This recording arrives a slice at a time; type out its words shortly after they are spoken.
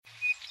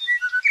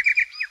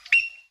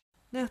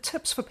Now,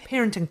 tips for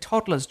parenting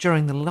toddlers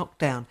during the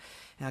lockdown.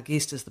 Our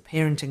guest is the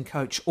parenting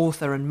coach,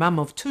 author and mum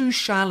of two,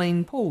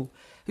 Charlene Poole,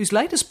 whose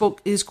latest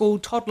book is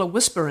called Toddler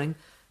Whispering,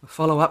 a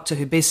follow-up to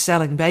her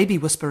best-selling Baby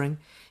Whispering.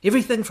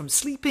 Everything from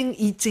sleeping,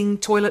 eating,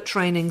 toilet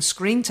training,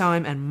 screen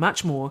time and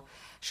much more.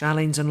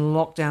 Charlene's in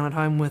lockdown at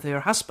home with her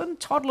husband,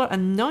 toddler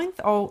and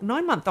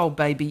 9-month-old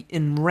baby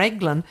in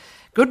Raglan.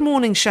 Good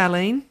morning,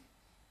 Charlene.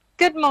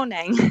 Good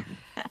morning.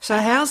 So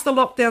how's the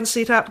lockdown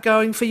setup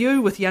going for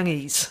you with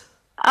youngies?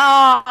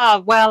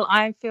 Well,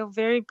 I feel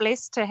very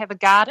blessed to have a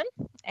garden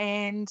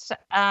and,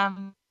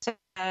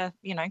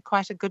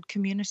 quite a good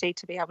community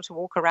to be able to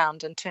walk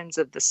around in terms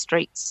of the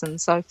streets and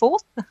so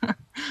forth.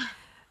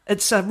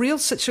 It's a real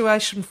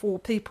situation for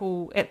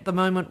people at the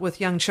moment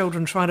with young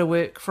children trying to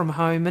work from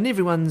home, and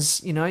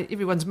everyone's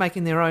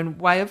making their own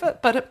way of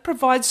it, but it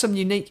provides some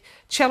unique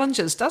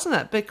challenges, doesn't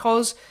it?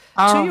 Because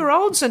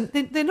 2-year-olds, and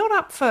they're not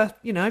up for,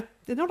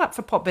 they're not up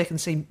for pop back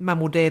and see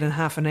mum or dad in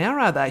half an hour,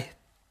 are they?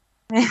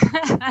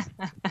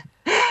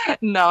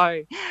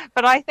 No,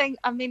 but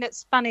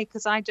it's funny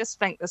because I just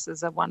think this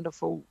is a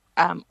wonderful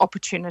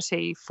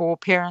opportunity for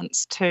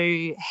parents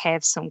to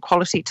have some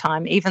quality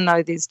time, even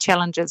though there's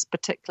challenges,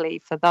 particularly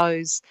for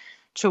those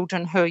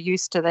children who are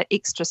used to the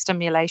extra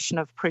stimulation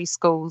of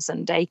preschools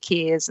and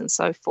daycares and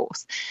so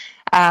forth.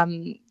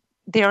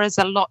 There is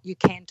a lot you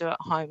can do at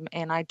home,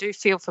 and I do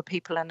feel for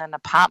people in an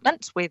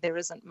apartment where there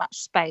isn't much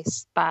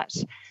space, but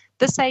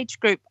this age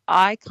group,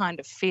 I kind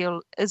of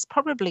feel, is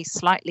probably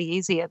slightly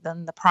easier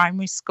than the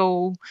primary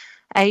school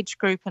age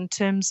group in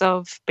terms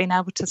of being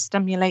able to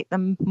stimulate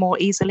them more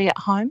easily at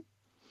home.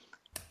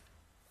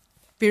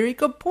 Very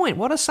good point.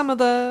 What are some of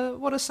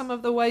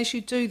the ways you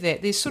do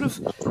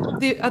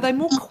that? Are they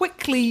more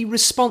quickly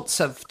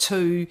responsive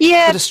to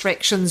the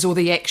distractions or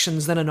the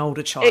actions than an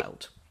older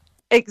child?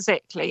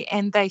 Exactly,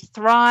 and they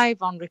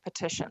thrive on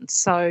repetition.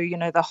 So,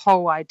 the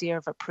whole idea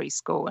of a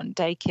preschool and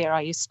daycare,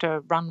 I used to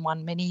run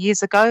one many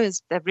years ago,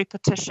 is the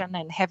repetition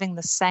and having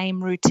the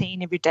same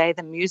routine every day.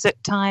 The music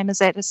time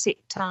is at a set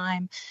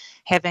time,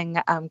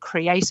 having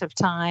creative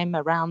time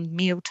around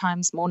meal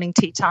times, morning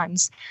tea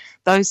times.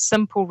 Those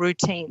simple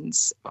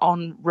routines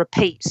on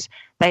repeat,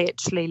 they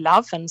actually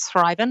love and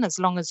thrive in, as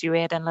long as you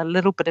add in a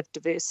little bit of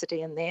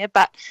diversity in there.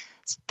 But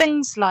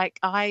things like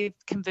I've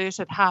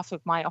converted half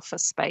of my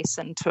office space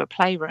into a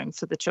playroom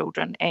for the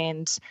children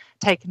and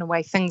taken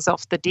away things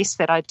off the desk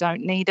that I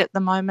don't need at the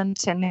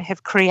moment, and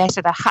have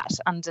created a hut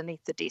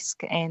underneath the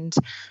desk. And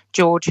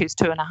George, who's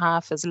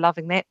 2.5, is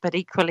loving that, but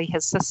equally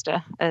his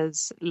sister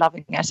is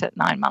loving it at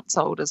 9 months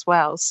old as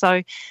well.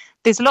 So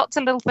there's lots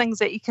of little things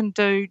that you can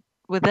do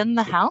within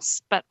the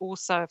house, but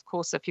also, of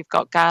course, if you've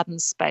got garden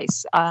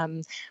space,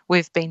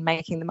 we've been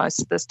making the most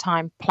of this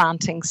time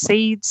planting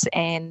seeds,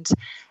 and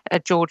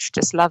George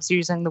just loves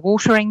using the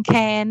watering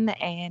can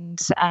and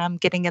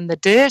getting in the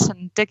dirt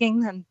and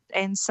digging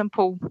and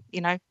simple,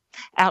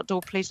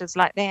 outdoor pleasures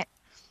like that.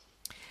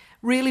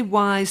 Really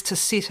wise to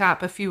set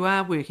up if you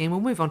are working. We'll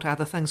move on to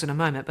other things in a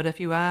moment, but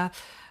if you are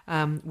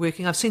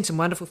working, I've seen some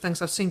wonderful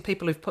things. I've seen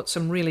people who've put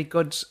some really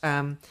good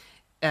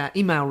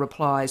email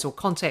replies or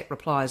contact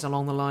replies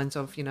along the lines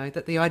of,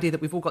 that the idea that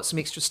we've all got some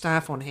extra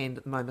staff on hand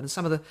at the moment, and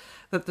some of the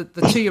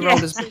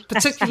 2-year-old is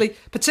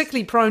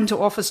particularly prone to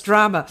office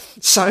drama.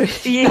 So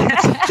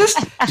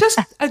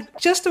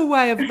just a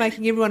way of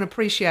making everyone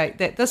appreciate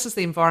that this is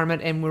the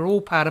environment and we're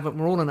all part of it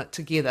and we're all in it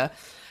together.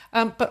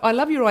 But I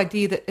love your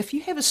idea that if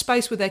you have a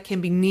space where they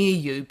can be near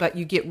you, but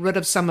you get rid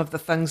of some of the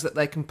things that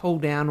they can pull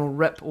down or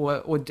rip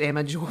or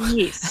damage. Or,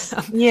 yes.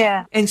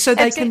 Yeah. And so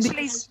they can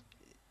be...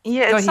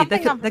 Yeah, it's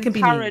something I've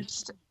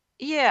encouraged.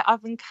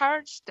 I've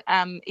encouraged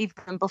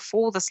even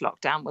before this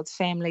lockdown with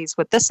families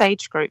with this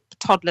age group,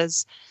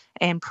 toddlers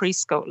and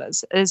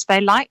preschoolers, is they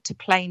like to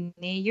play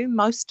near you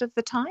most of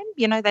the time.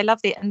 They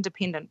love their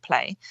independent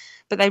play,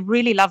 but they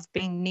really love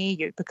being near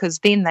you because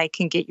then they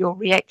can get your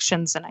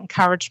reactions and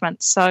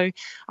encouragement. So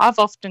I've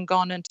often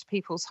gone into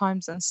people's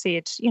homes and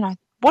said,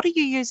 what are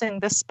you using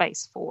this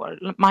space for?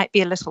 It might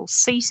be a little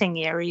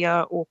seating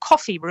area or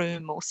coffee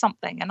room or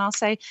something. And I'll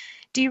say,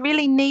 do you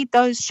really need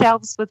those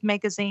shelves with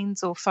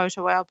magazines or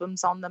photo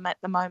albums on them at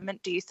the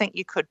moment? Do you think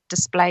you could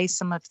display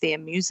some of their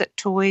music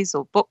toys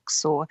or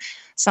books or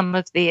some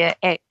of their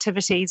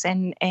activities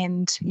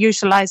and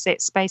utilise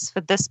that space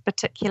for this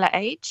particular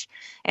age?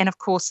 And of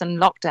course, in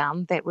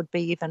lockdown, that would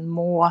be even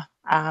more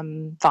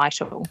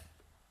vital.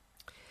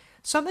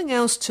 Something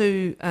else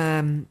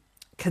to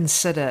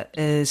consider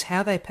is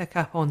how they pick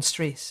up on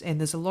stress, and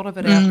there's a lot of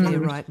it out there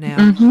right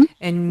now,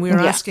 and we're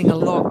asking a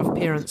lot of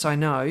parents I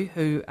know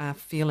who are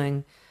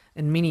feeling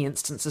in many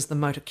instances the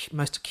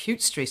most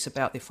acute stress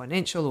about their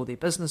financial or their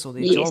business or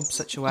their job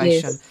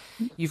situation.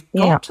 You've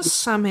got to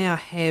somehow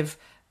have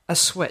a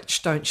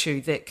switch, don't you,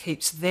 that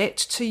keeps that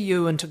to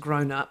you and to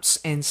grown-ups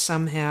and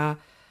somehow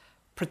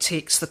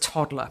protects the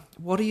toddler?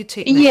 What are your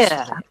techniques?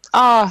 Yeah.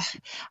 Oh,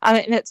 I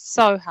mean, it's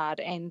so hard.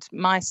 And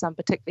my son,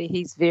 particularly,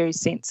 he's very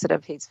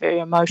sensitive. He's very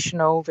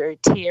emotional, very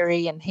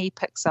teary, and he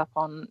picks up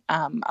on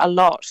a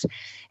lot.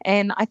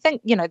 And I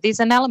think, there's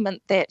an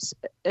element that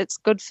it's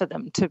good for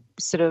them to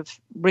sort of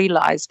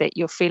realize that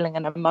you're feeling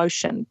an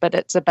emotion, but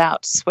it's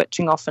about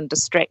switching off and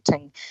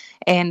distracting.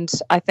 And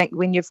I think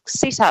when you've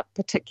set up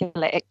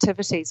particular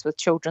activities with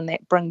children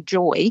that bring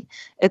joy,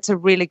 it's a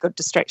really good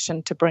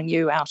distraction to bring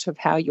you out of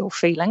how you're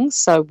feeling.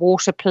 So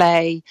water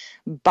play,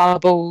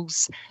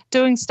 bubbles,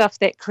 doing stuff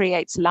that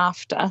creates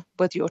laughter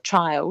with your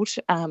child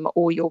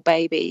or your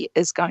baby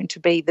is going to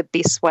be the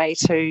best way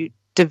to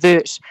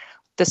divert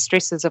the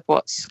stresses of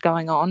what's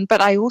going on.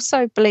 But I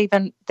also believe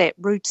in that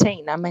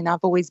routine. I mean, I've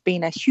always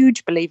been a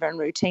huge believer in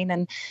routine,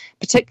 and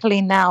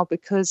particularly now,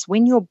 because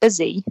when you're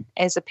busy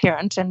as a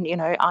parent, and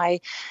I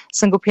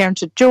single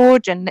parented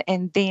George and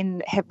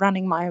then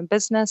running my own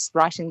business,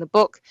 writing the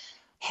book,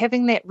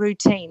 having that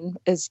routine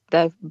is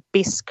the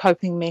best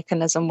coping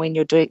mechanism when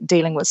you're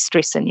dealing with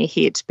stress in your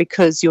head,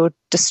 because you're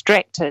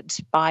distracted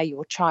by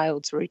your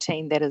child's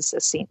routine that is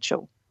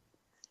essential.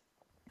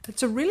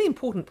 It's a really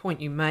important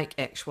point you make,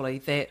 actually,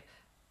 that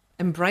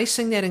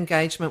embracing that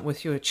engagement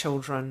with your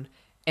children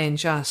and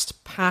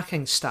just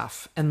parking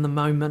stuff in the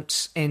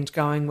moment and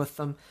going with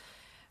them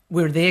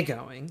where they're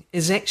going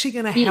is actually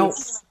going to help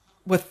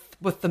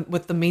with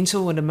the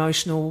mental and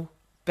emotional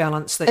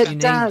balance that you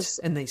need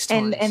in these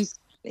times.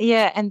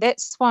 And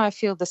that's why I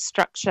feel the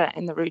structure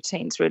and the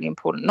routine is really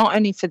important, not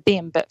only for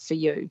them, but for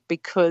you,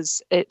 because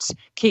it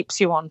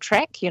keeps you on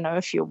track.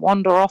 If you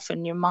wander off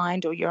in your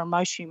mind or your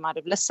emotion, you might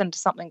have listened to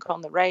something on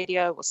the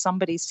radio or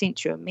somebody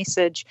sent you a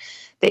message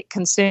that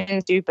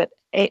concerns you, but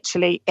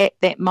actually at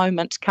that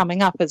moment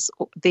coming up is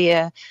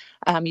their,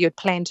 you had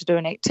planned to do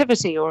an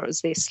activity, or it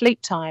was their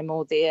sleep time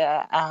or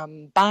their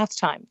bath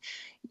time.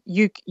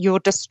 You're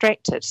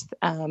distracted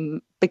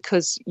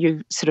because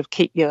you sort of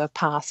keep your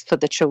path for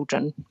the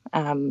children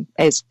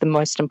as the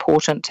most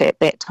important at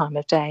that time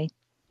of day.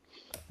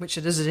 Which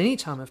it is at any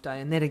time of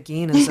day, and that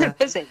again is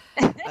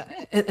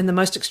in the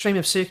most extreme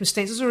of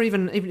circumstances, or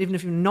even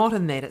if you're not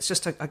in that, it's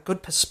just a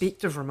good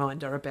perspective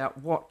reminder about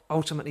what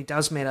ultimately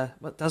does matter,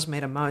 what does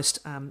matter most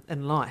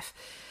in life.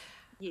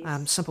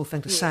 Yes. Simple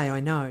thing to say, I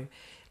know.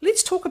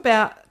 Let's talk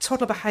about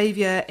toddler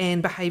behaviour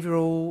and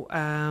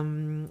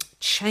behavioural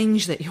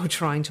change that you're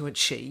trying to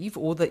achieve,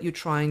 or that you're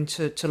trying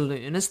to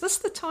learn. Is this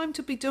the time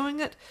to be doing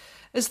it?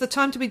 Is the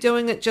time to be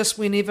doing it just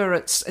whenever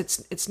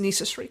it's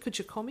necessary? Could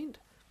you comment?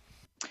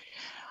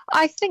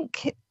 I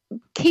think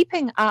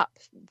keeping up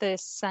the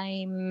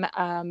same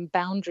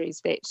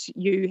boundaries that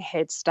you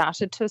had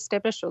started to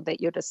establish, or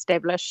that you'd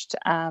established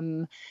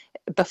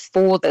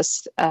before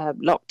this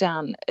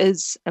lockdown,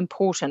 is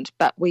important,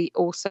 but we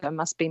also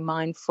must be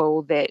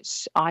mindful that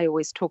I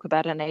always talk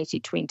about an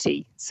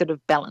 80-20 sort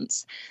of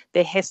balance.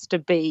 There has to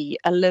be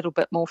a little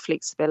bit more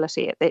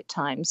flexibility at that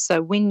time.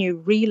 So when you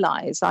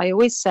realise, I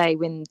always say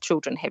when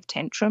children have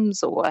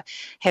tantrums or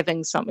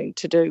having something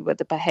to do with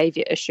a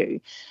behaviour issue,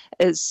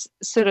 is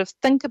sort of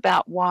think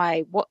about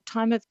what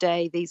time of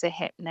day these are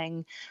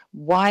happening,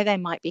 why they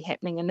might be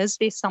happening, and is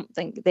there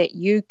something that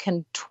you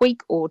can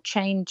tweak or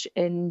change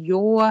in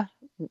your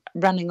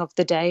running of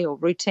the day or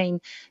routine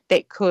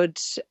that could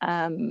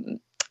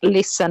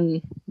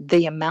lessen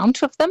the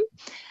amount of them.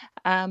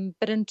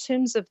 But in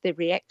terms of the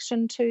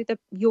reaction to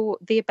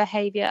their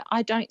behaviour,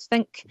 I don't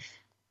think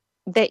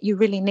that you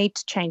really need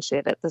to change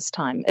that at this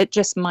time. It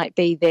just might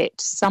be that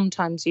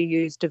sometimes you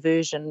use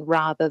diversion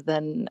rather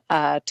than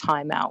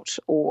timeout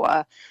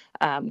or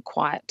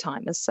quiet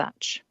time as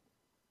such.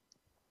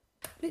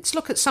 Let's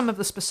look at some of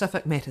the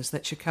specific matters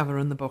that you cover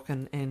in the book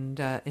and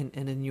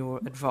in your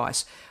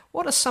advice.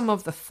 What are some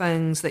of the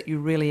things that you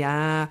really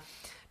are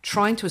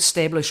trying to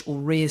establish or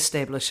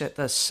re-establish at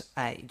this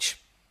age?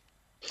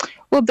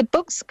 Well, the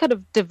book's kind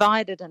of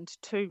divided into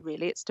two,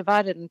 really. It's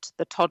divided into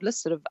the toddlers,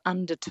 sort of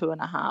under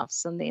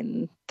 2.5s, and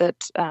then the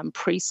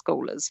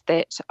preschoolers,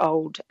 that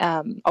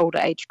older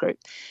age group.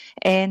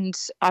 And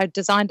I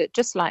designed it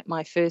just like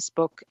my first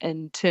book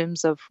in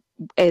terms of,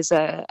 as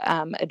a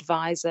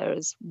advisor,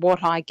 is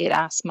what I get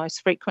asked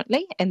most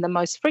frequently. And the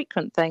most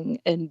frequent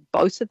thing in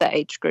both of the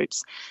age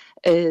groups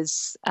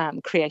is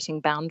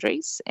creating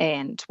boundaries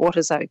and what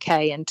is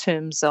okay in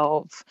terms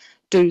of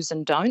do's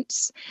and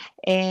don'ts,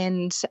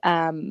 and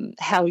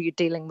how you're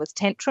dealing with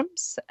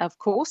tantrums, of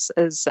course,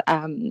 is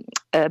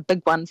a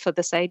big one for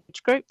this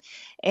age group.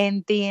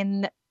 And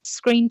then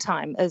screen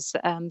time is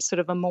sort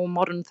of a more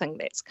modern thing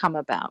that's come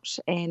about.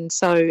 And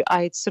so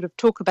I sort of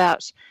talk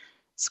about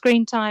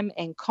screen time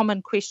and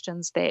common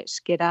questions that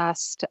get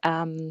asked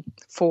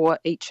for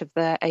each of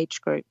the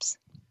age groups.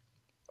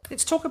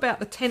 Let's talk about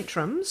the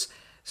tantrums,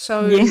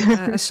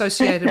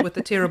 associated with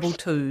the terrible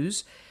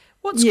twos.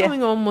 What's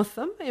going on with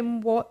them,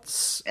 and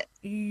what's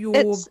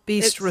your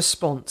best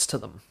response to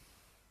them?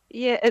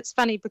 Yeah, it's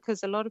funny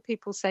because a lot of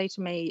people say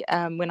to me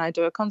when I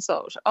do a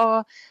consult,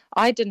 oh,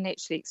 I didn't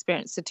actually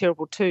experience the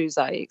terrible twos,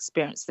 I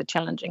experienced the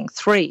challenging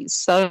threes.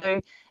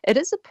 So it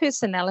is a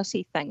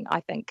personality thing, I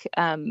think.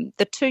 The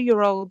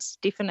 2-year-olds,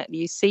 definitely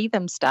you see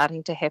them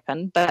starting to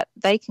happen, but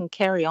they can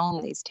carry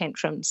on these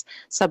tantrums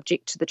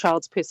subject to the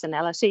child's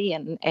personality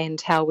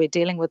and how we're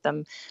dealing with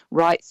them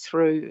right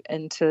through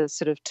into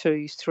sort of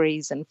 2s,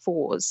 3s and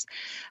 4s.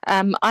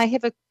 I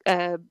have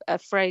a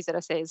phrase that I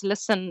say is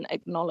listen,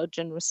 acknowledge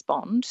and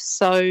respond.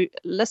 So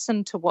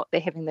listen to what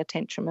they're having the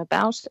tantrum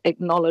about,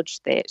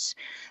 acknowledge that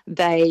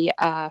they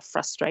are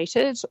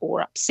frustrated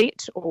or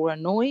upset or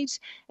annoyed,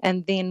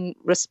 and then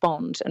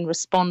respond. And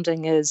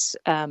responding is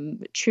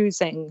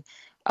choosing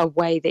a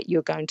way that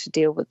you're going to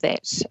deal with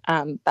that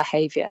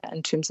behaviour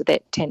in terms of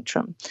that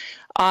tantrum.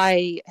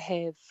 I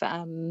have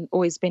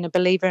always been a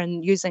believer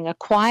in using a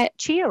quiet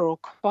chair or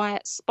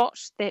quiet spot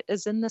that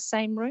is in the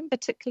same room,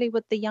 particularly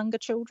with the younger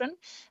children.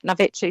 And I've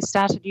actually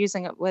started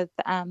using it with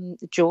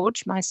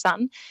George, my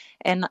son,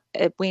 and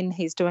when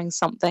he's doing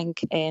something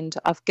and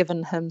I've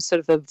given him sort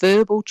of a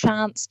verbal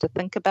chance to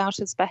think about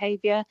his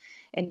behaviour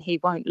and he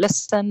won't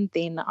listen,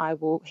 then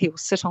he will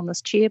sit on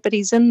this chair, but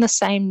he's in the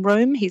same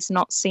room, he's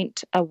not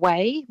sent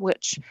away,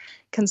 which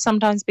can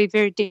sometimes be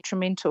very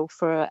detrimental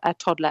for a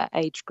toddler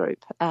age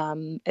group,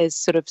 is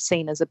sort of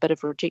seen as a bit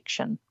of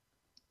rejection.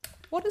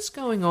 What is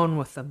going on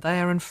with them? They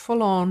are in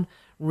full-on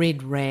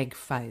red rag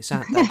phase,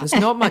 aren't they? There's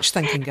not much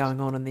thinking going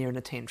on in there in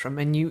a tantrum,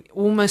 and you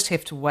almost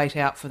have to wait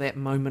out for that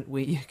moment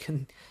where you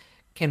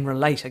can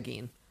relate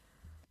again.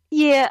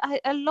 Yeah,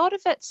 a lot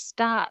of it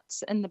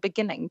starts in the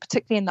beginning,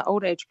 particularly in the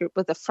old age group,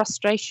 with the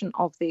frustration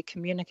of their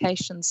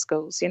communication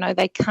skills. You know,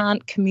 they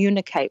can't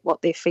communicate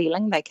what they're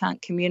feeling. They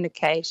can't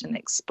communicate and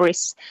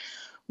express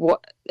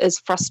what is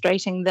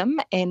frustrating them.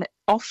 And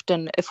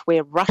often if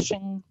we're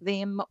rushing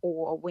them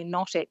or we're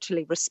not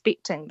actually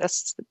respecting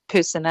this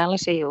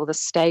personality or the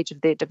stage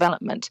of their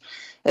development,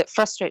 it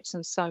frustrates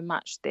them so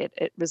much that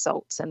it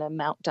results in a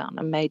meltdown,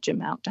 a major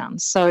meltdown.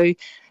 So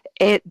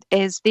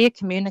as their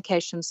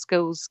communication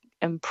skills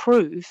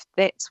improve,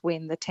 that's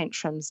when the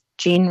tantrums,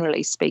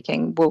 generally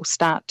speaking, will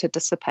start to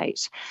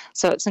dissipate.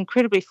 So it's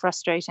incredibly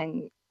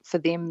frustrating for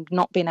them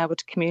not being able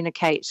to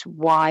communicate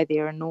why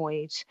they're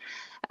annoyed.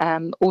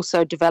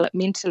 Also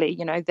developmentally,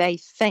 you know, they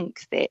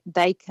think that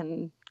they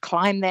can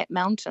climb that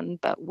mountain,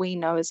 but we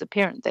know as a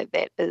parent that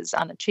that is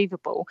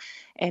unachievable,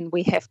 and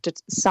we have to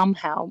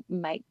somehow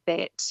make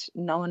that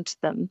known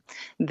to them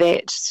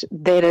that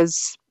that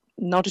is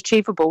not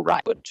achievable,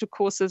 right, which of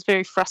course is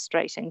very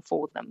frustrating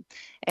for them.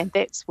 And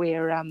that's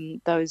where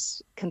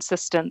those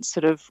consistent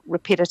sort of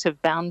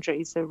repetitive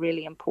boundaries are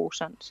really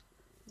important.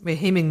 We're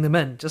hemming them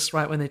in just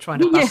right when they're trying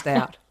to bust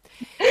out.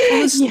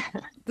 Well,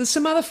 there's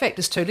some other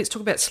factors too. Let's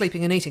talk about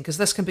sleeping and eating, because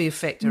this can be a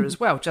factor as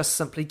well, just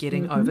simply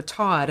getting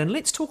overtired. And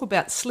let's talk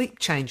about sleep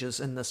changes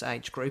in this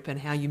age group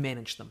and how you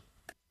manage them.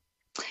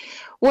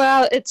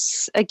 Well,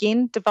 it's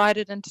again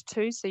divided into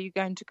 2. So you're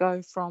going to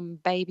go from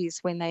babies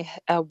when they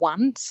are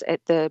 1.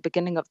 At the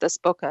beginning of this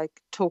book, I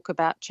talk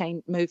about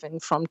moving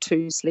from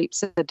 2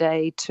 sleeps a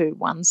day to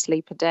 1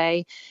 sleep a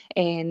day,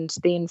 and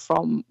then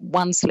from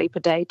 1 sleep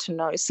a day to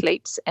no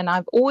sleeps. And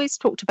I've always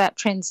talked about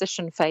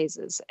transition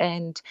phases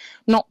and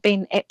not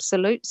being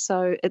absolute.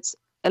 So it's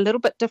a little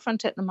bit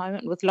different at the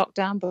moment with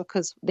lockdown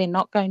because they're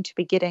not going to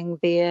be getting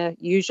their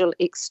usual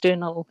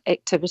external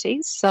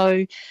activities.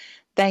 So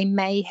they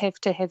may have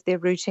to have their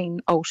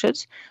routine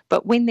altered.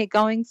 But when they're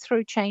going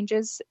through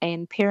changes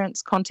and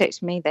parents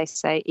contact me, they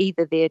say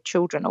either their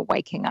children are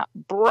waking up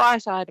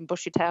bright-eyed and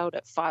bushy-tailed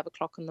at 5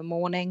 o'clock in the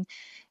morning,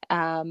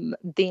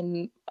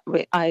 then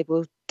I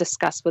will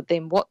discuss with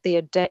them what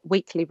their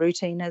weekly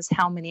routine is,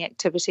 how many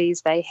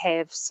activities they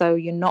have, so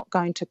you're not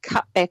going to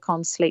cut back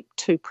on sleep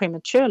too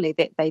prematurely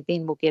that they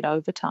then will get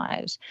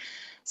overtired.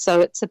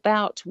 So it's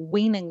about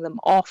weaning them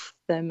off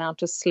the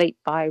amount of sleep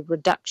by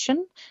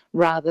reduction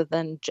rather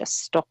than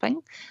just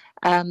stopping.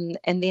 And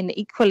then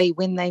equally,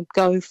 when they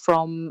go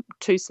from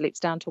 2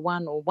 sleeps down to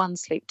 1 or 1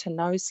 sleep to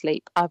no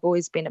sleep, I've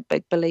always been a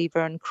big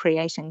believer in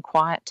creating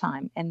quiet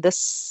time. And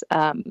this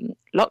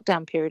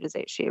lockdown period is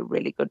actually a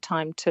really good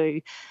time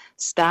to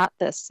start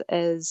this,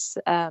 is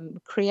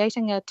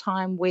creating a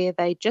time where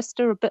they just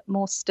are a bit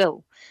more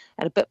still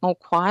and a bit more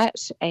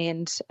quiet.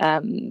 And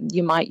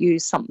you might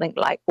use something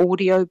like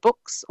audio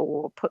books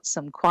or put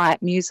some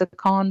quiet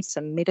music on,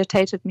 some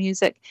meditative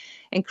music,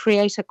 and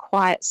create a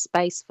quiet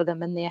space for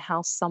them in their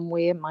house somewhere.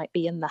 Might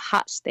be in the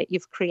hut that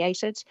you've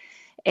created,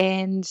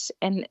 and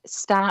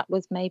start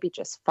with maybe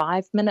just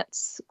 5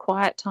 minutes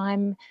quiet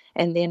time,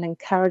 and then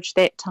encourage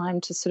that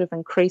time to sort of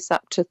increase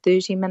up to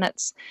 30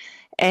 minutes.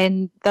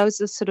 And those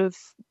are sort of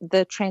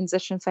the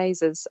transition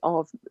phases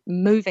of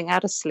moving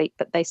out of sleep,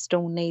 but they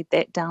still need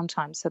that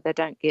downtime so they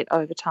don't get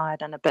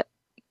overtired and a bit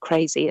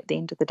crazy at the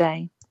end of the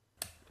day.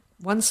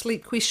 One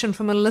sleep question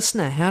from a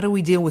listener: how do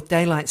we deal with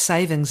daylight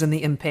savings and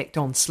the impact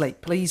on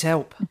sleep? Please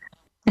help.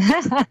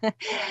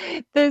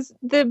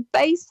 The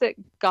basic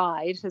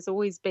guide has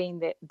always been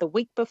that the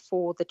week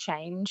before the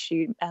change,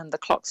 the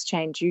clocks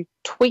change, you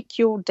tweak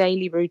your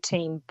daily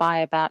routine by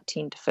about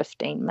 10 to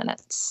 15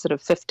 minutes, sort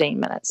of 15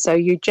 minutes. So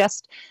you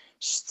just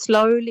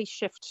slowly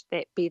shift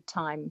that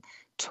bedtime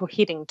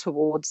heading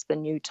towards the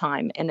new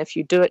time. And if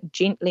you do it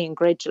gently and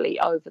gradually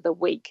over the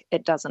week,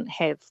 it doesn't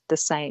have the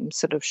same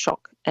sort of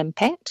shock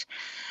impact.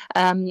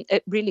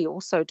 It really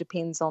also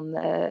depends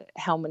on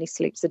how many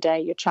sleeps a day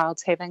your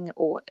child's having,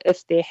 or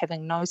if they're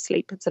having no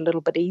sleep, it's a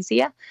little bit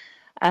easier.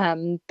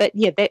 But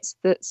yeah, that's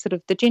the sort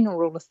of the general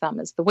rule of thumb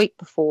is the week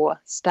before,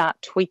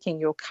 start tweaking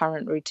your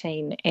current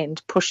routine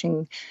and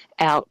pushing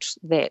out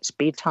that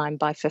bedtime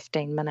by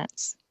 15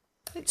 minutes.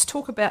 Let's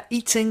talk about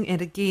eating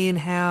and again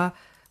how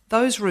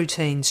those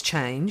routines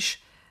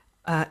change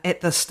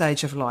at this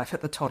stage of life,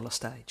 at the toddler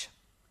stage.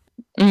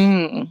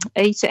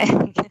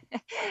 Eating.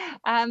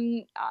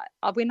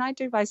 When I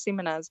do my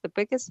seminars, the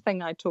biggest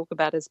thing I talk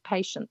about is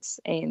patience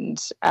and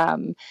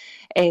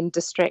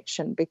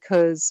distraction,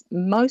 because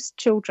most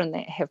children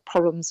that have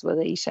problems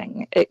with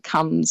eating, it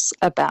comes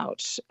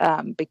about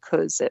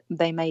because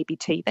they may be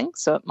teething.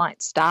 So it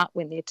might start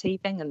when they're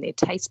teething and their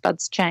taste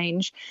buds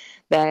change.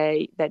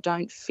 They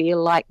don't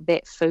feel like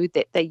that food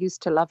that they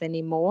used to love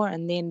anymore,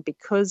 and then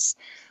because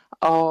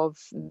of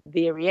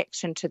their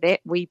reaction to that,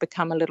 we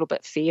become a little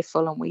bit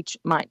fearful and we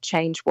might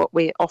change what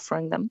we're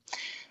offering them.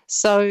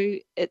 So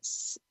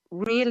it's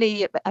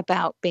really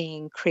about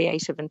being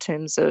creative in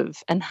terms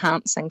of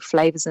enhancing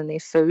flavours in their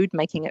food,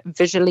 making it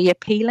visually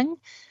appealing,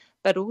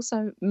 but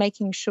also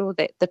making sure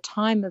that the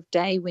time of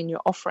day when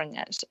you're offering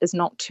it is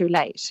not too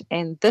late.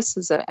 And this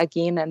is,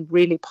 again, a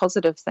really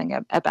positive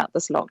thing about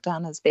this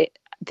lockdown, is that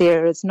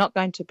there is not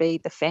going to be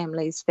the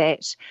families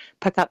that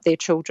pick up their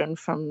children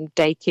from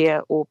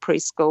daycare or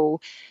preschool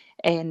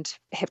and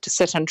have to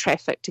sit in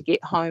traffic to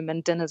get home,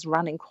 and dinner's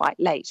running quite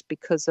late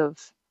because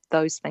of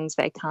those things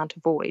they can't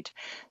avoid.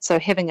 So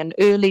having an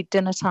early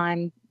dinner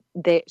time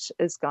that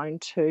is going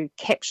to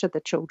capture the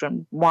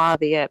children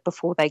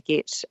before they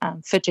get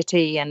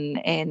fidgety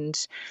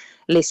and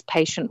less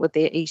patient with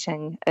their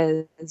eating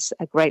is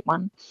a great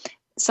one.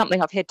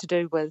 Something I've had to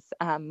do with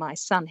my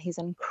son. He's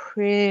an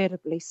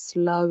incredibly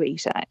slow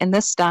eater, and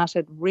this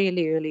started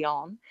really early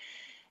on,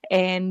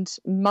 and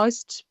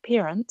most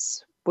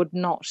parents would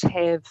not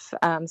have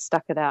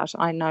stuck it out,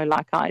 I know,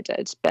 like I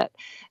did. But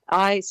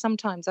I'd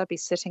be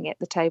sitting at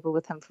the table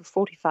with him for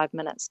 45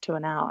 minutes to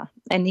an hour,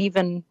 and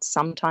even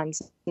sometimes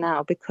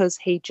now, because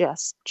he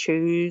just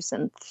chews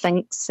and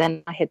thinks,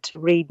 and I had to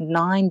read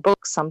 9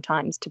 books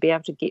sometimes to be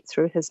able to get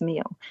through his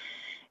meal.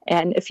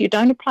 And if you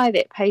don't apply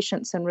that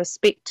patience and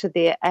respect to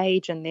their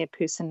age and their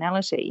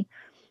personality,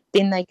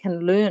 then they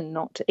can learn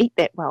not to eat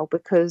that well,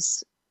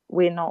 because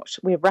we're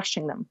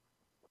rushing them.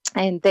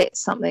 And that's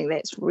something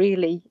that's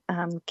really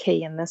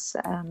key in this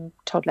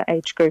toddler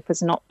age group,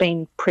 is not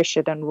being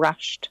pressured and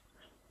rushed.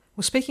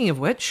 Well, speaking of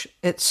which,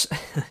 it's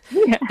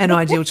an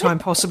ideal time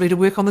possibly to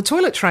work on the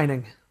toilet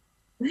training.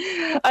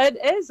 It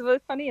is. Well,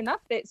 funny enough,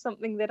 that's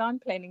something that I'm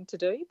planning to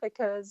do,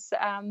 because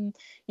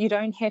you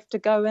don't have to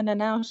go in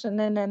and out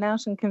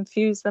and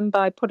confuse them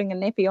by putting a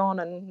nappy on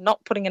and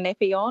not putting a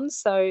nappy on.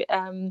 So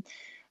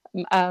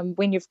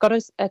when you've got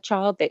a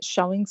child that's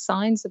showing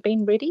signs of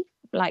being ready,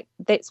 like,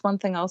 that's one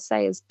thing I'll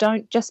say is,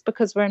 don't, just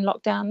because we're in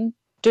lockdown,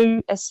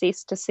 do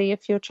assess to see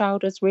if your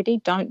child is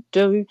ready. Don't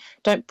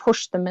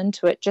push them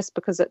into it just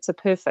because it's a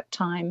perfect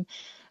time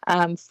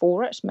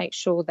for it. Make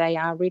sure they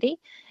are ready.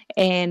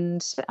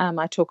 And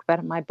I talk about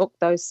in my book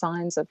those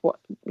signs of what,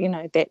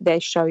 that they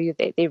show you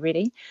that they're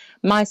ready.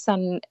 My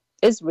son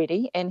is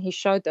ready, and he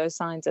showed those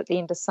signs at the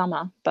end of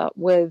summer, but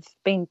with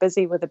being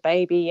busy with a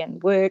baby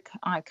and work,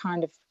 I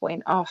kind of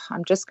went,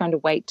 I'm just going to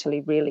wait till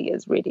he really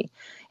is ready.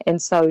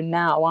 And so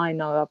now I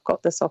know I've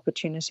got this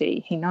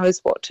opportunity. He knows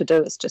what to do,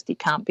 it's just he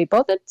can't be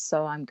bothered,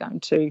 so I'm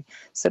going to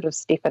sort of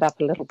step it up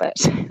a little bit.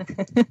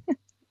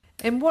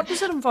 And what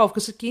does it involve?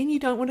 Because again, you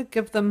don't want to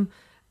give them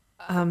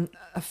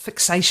a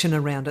fixation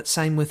around it.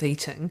 Same with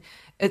eating.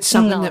 It's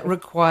something that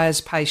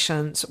requires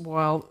patience,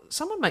 while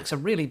someone makes a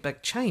really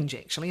big change,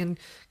 actually, and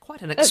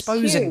quite an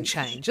exposing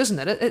change, isn't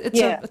it?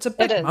 It's a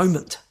big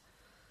moment.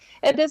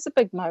 It is a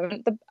big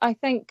moment. I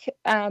think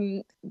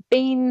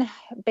being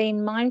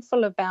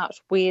mindful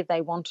about where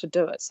they want to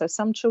do it. So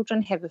some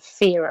children have a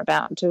fear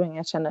about doing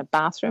it in a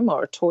bathroom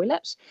or a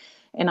toilet.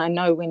 And I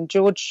know when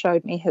George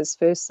showed me his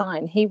first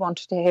sign, he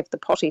wanted to have the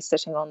potty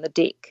sitting on the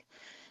deck.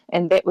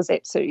 And that was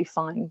absolutely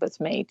fine with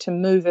me, to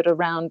move it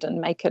around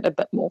and make it a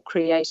bit more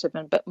creative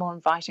and a bit more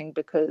inviting,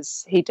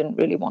 because he didn't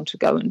really want to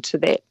go into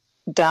that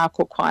dark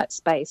or quiet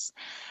space.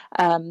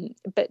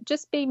 But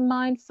just be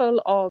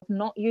mindful of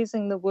not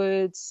using the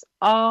words,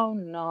 oh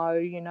no,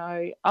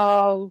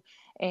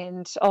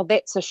 and oh,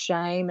 that's a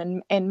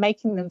shame, and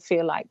making them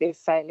feel like they're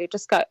failure.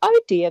 Just go,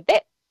 oh dear,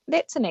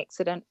 that's an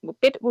accident.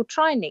 We'll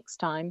try next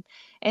time,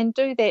 and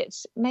do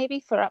that maybe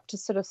for up to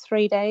sort of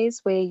 3 days,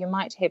 where you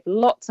might have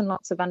lots and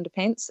lots of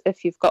underpants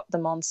if you've got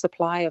them on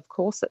supply, of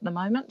course, at the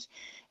moment.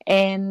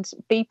 and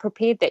be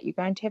prepared that you're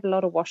going to have a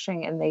lot of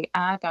washing and they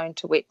are going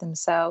to wet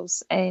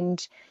themselves,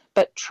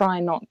 but try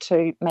not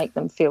to make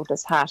them feel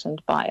disheartened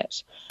by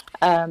it.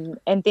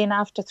 And then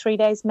after 3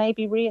 days,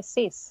 maybe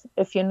reassess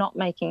if you're not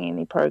making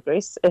any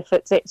progress, if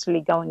it's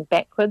actually going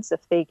backwards,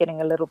 if they're getting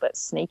a little bit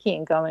sneaky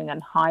and going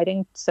and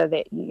hiding so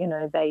that,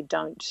 they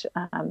don't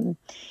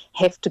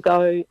have to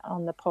go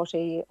on the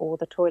potty or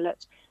the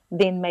toilet,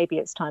 then maybe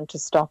it's time to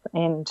stop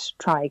and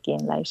try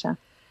again later.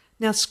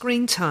 Now,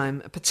 screen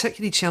time,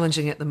 particularly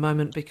challenging at the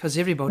moment because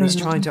everybody's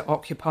trying to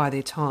occupy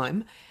their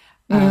time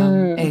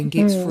and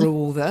get through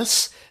all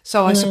this.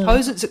 So I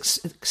suppose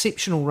it's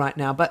exceptional right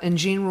now. But in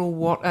general,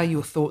 what are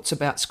your thoughts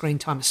about screen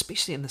time,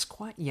 especially in this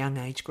quite young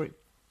age group?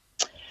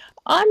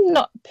 I'm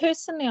not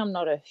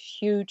a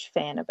huge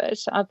fan of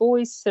it. I've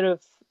always sort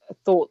of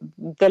thought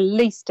the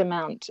least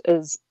amount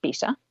is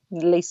better,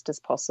 the least as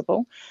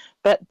possible.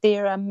 But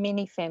there are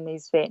many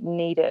families that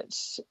need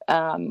it.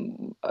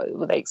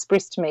 They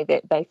express to me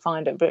that they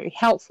find it very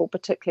helpful,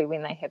 particularly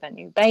when they have a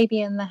new baby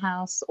in the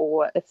house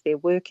or if they're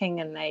working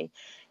and they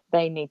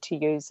need to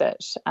use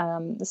it.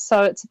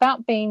 So it's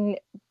about being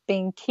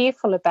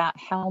careful about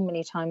how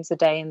many times a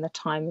day and the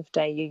time of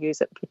day you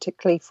use it,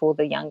 particularly for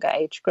the younger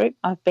age group.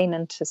 I've been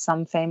into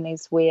some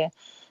families where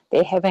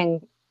they're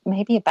having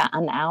maybe about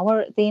an hour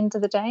at the end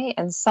of the day,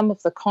 and some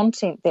of the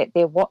content that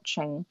they're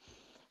watching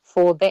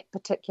for that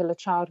particular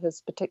child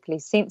who's particularly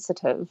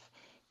sensitive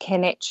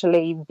can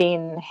actually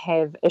then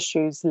have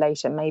issues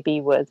later, maybe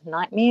with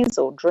nightmares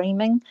or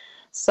dreaming.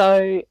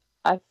 So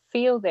I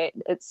feel that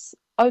it's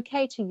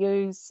okay to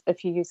use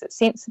if you use it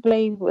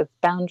sensibly with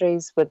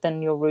boundaries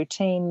within your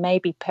routine.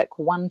 Maybe pick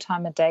one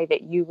time a day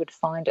that you would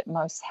find it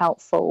most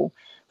helpful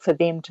for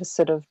them to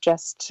sort of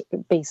just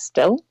be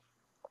still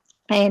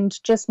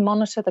and just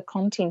monitor the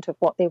content of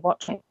what they're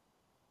watching.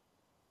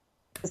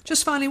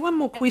 Just finally, one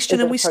more question,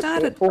 and we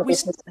started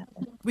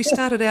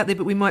out there,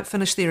 but we might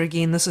finish there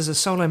again. This is a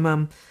solo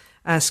mum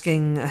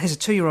asking, has a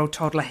 2-year-old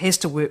toddler, has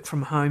to work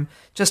from home,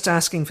 just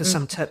asking for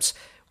some tips.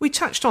 We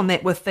touched on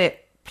that with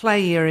that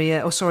play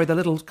area, the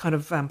little kind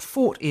of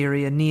fort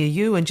area near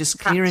you, and just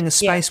clearing a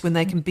space when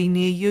they can be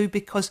near you,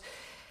 because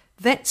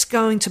that's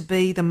going to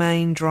be the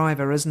main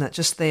driver, isn't it?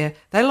 Just they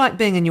like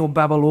being in your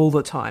bubble all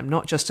the time,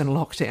 not just in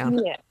lockdown.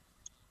 Yeah.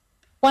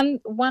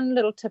 One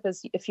little tip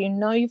is if you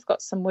know you've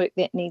got some work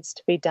that needs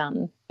to be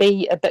done,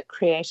 be a bit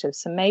creative.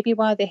 So maybe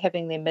while they're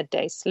having their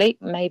midday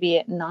sleep, maybe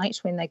at night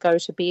when they go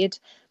to bed,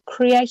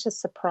 create a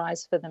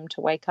surprise for them to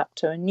wake up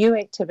to, a new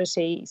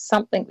activity,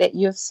 something that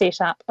you've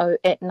set up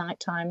at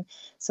nighttime.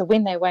 So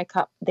when they wake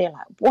up, they're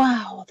like,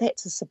 wow,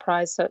 that's a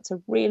surprise. So it's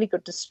a really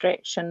good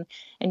distraction,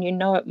 and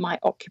it might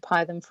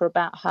occupy them for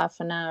about half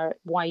an hour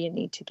while you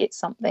need to get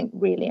something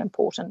really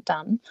important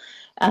done.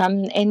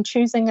 And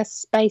choosing a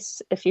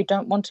space, if you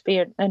don't want to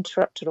be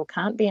interrupted or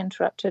can't be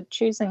interrupted,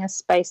 choosing a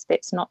space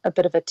that's not a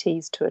bit of a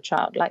tease to a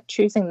child, like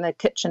choosing the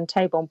kitchen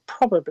table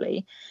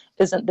probably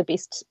isn't the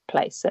best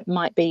place. It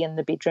might be in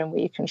the bedroom where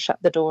you can shut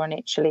the door and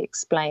actually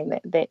explain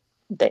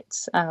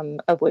that's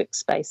a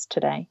workspace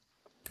today.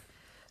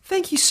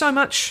 Thank you so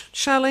much,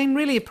 Charlene.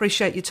 Really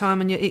appreciate your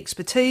time and your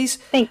expertise.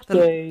 Thank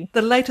you.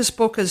 The latest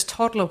book is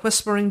Toddler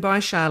Whispering by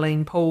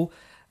Charlene Poole.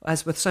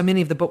 As with so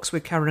many of the books we're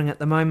covering at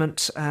the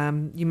moment,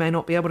 you may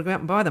not be able to go out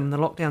and buy them in the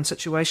lockdown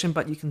situation,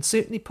 but you can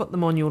certainly put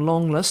them on your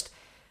long list.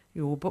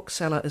 Your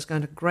bookseller is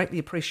going to greatly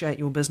appreciate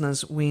your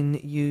business when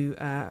you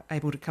are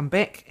able to come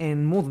back,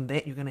 and more than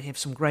that, you're going to have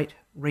some great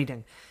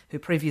reading. Her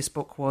previous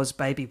book was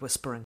Baby Whispering.